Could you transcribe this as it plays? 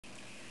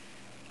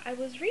I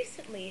was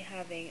recently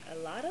having a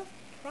lot of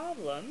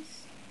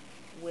problems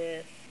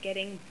with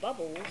getting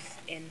bubbles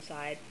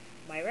inside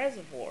my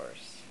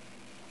reservoirs.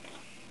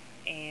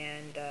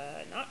 And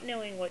not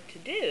knowing what to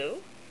do,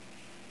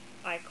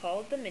 I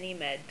called the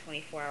MiniMed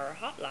 24-hour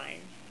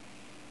hotline,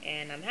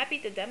 and I'm happy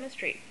to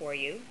demonstrate for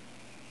you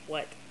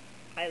what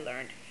I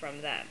learned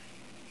from them.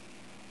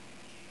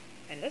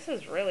 And this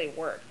has really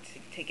worked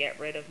to get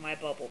rid of my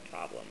bubble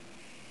problem.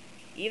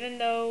 Even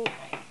though,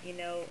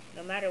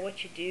 no matter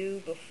what you do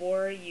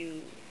before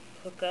you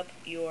hook up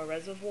your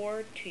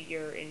reservoir to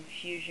your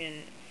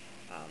infusion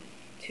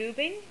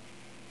tubing,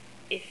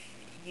 if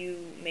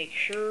you make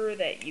sure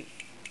that you've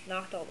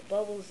knocked all the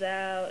bubbles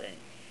out and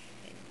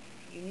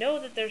you know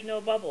that there's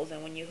no bubbles,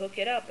 and when you hook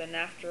it up and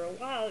after a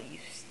while you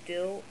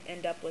still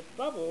end up with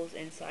bubbles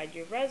inside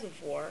your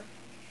reservoir,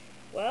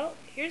 well,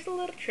 here's a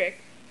little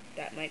trick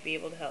that might be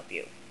able to help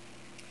you.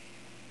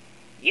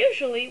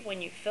 Usually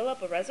when you fill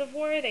up a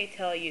reservoir, they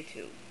tell you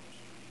to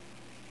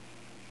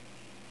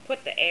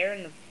put the air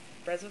in the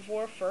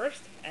reservoir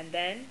first and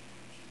then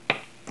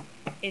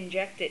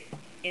inject it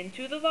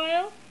into the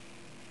vial.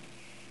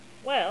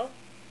 Well,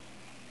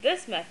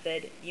 this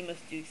method, you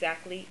must do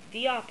exactly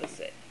the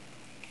opposite.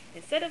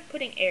 Instead of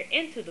putting air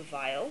into the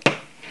vial,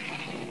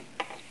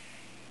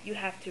 you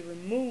have to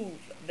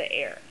remove the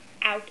air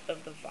out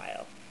of the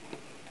vial.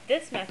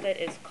 This method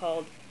is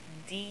called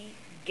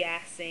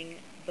degassing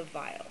the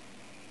vial.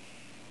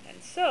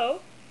 And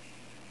so,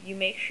 you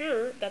make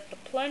sure that the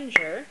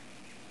plunger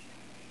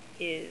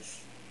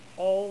is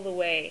all the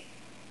way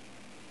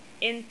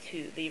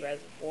into the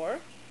reservoir,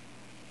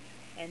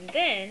 and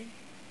then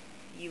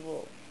you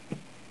will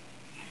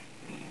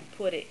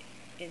put it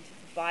into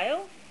the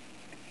vial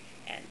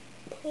and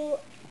pull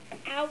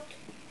out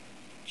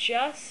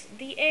just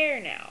the air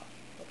now.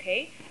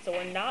 Okay? So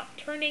we're not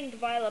turning the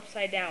vial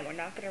upside down. We're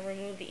not going to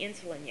remove the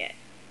insulin yet.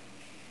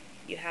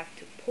 You have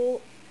to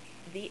pull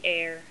the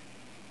air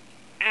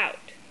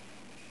out.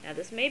 Now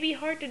this may be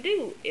hard to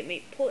do. It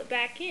may pull it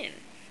back in.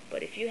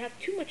 But if you have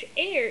too much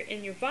air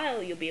in your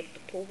vial, you'll be able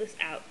to pull this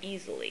out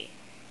easily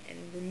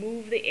and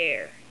remove the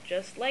air,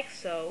 just like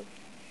so.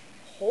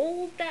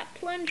 Hold that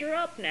plunger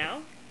up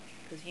now,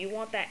 because you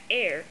want that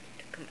air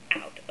to come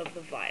out of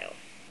the vial.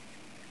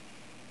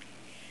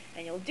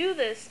 And you'll do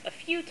this a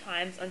few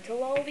times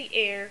until all the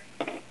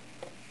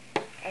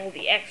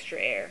extra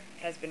air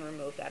has been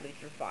removed out of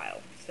your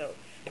vial. So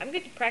I'm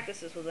going to practice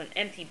this with an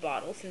empty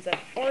bottle since I've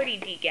already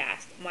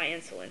degassed my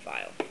insulin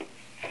vial.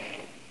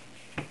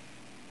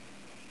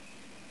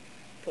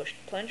 Push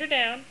the plunger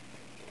down,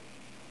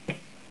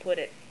 put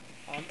it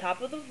on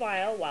top of the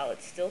vial while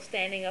it's still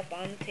standing up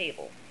on the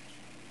table,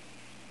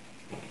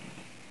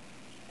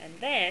 and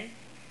then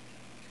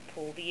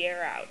pull the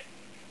air out.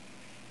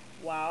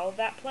 While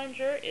that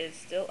plunger is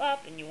still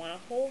up, and you want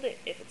to hold it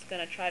if it's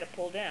going to try to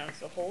pull down,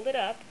 so hold it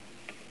up.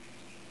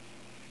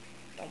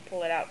 Don't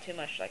pull it out too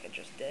much like I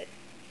just did.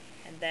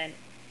 And then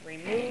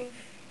remove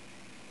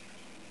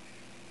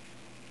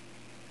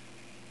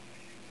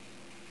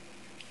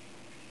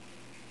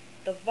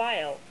the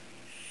vial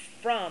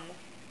from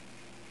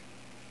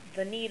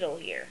the needle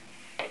here.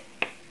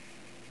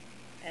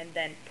 And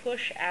then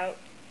push out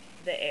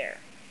the air.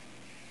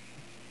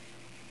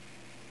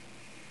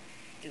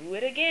 Do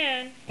it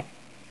again.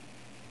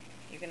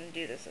 You're going to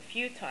do this a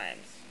few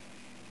times.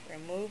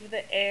 Remove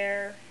the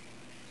air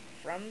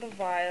from the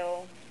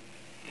vial.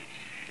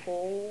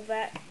 Pull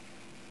that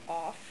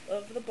off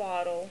of the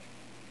bottle.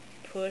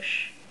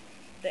 Push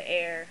the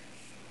air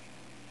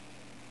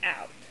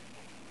out.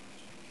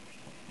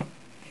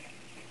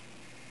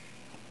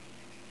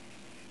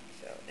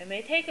 So it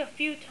may take a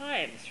few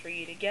times for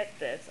you to get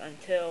this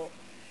until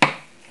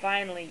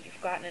finally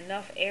you've gotten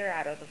enough air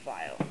out of the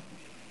vial.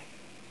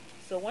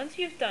 So once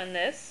you've done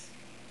this,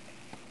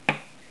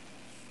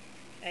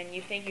 and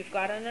you think you've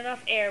gotten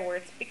enough air where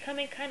it's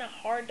becoming kind of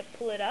hard to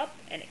pull it up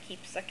and it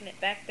keeps sucking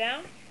it back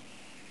down,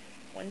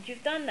 once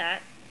you've done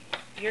that,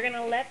 you're going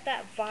to let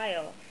that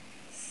vial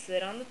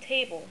sit on the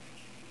table.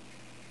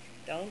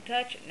 Don't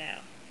touch it now.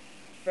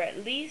 For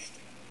at least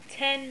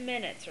 10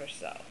 minutes or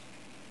so.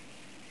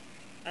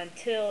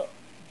 Until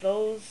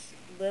those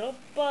little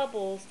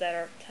bubbles that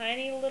are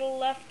tiny little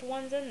left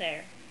ones in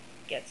there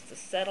gets to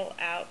settle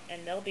out,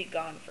 and they'll be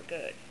gone for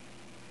good.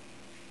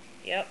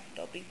 Yep,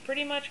 they'll be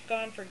pretty much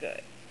gone for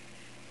good.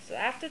 So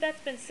after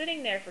that's been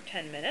sitting there for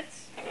 10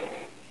 minutes,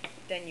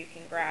 then you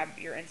can grab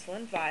your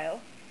insulin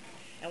vial,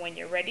 and when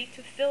you're ready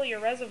to fill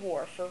your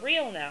reservoir for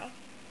real now,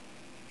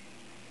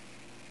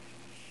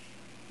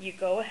 you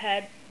go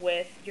ahead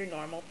with your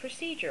normal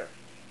procedure.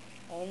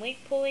 Only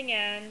pulling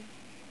in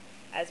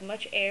as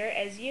much air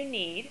as you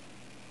need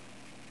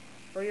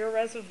for your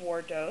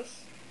reservoir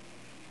dose.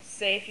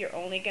 Say if you're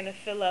only going to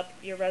fill up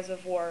your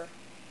reservoir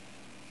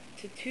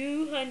to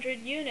 200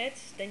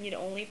 units, then you'd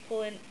only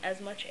pull in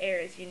as much air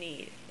as you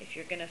need. If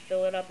you're going to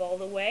fill it up all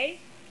the way,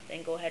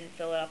 then go ahead and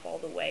fill it up all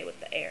the way with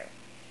the air.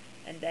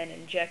 And then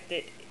inject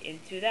it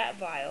into that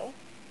vial.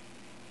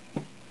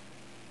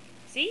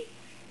 See?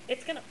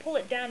 It's going to pull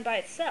it down by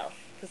itself,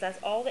 because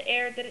that's all the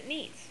air that it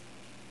needs.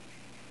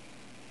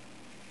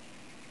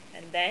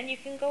 And then you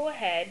can go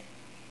ahead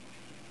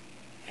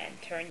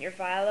and turn your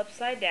vial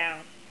upside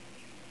down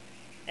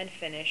and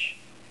finish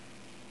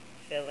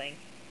filling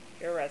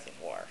your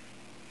reservoir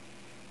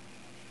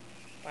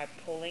by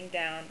pulling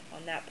down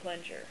on that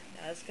plunger.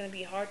 Now it's going to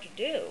be hard to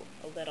do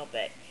a little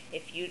bit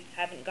if you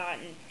haven't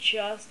gotten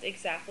just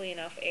exactly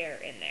enough air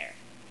in there.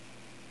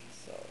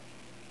 So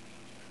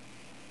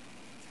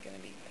it's going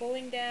to be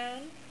pulling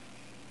down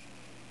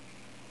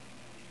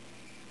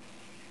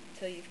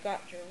until you've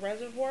got your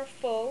reservoir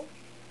full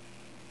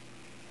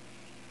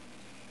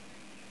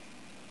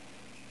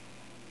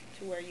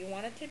to where you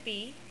want it to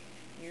be.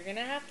 You're going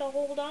to have to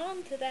hold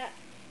on to that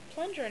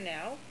plunger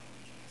now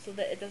so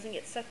that it doesn't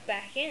get sucked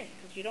back in,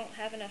 because you don't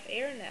have enough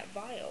air in that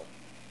vial.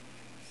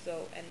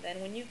 So, and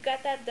then when you've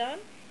got that done,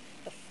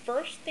 the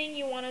first thing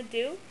you want to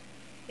do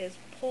is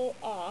pull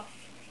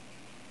off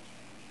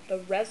the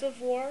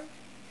reservoir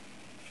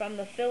from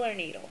the filler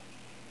needle.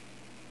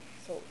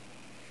 So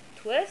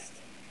twist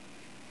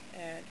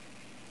and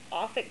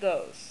off it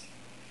goes.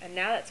 And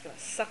now that's going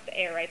to suck the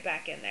air right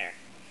back in there.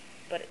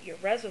 But your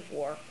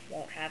reservoir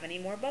won't have any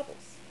more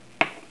bubbles.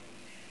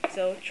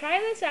 So try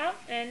this out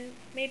and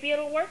maybe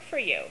it'll work for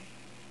you.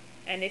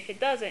 And if it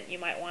doesn't, you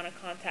might want to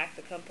contact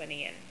the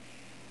company and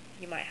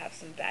you might have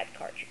some bad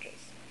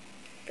cartridges.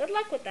 Good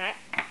luck with that.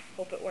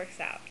 Hope it works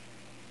out.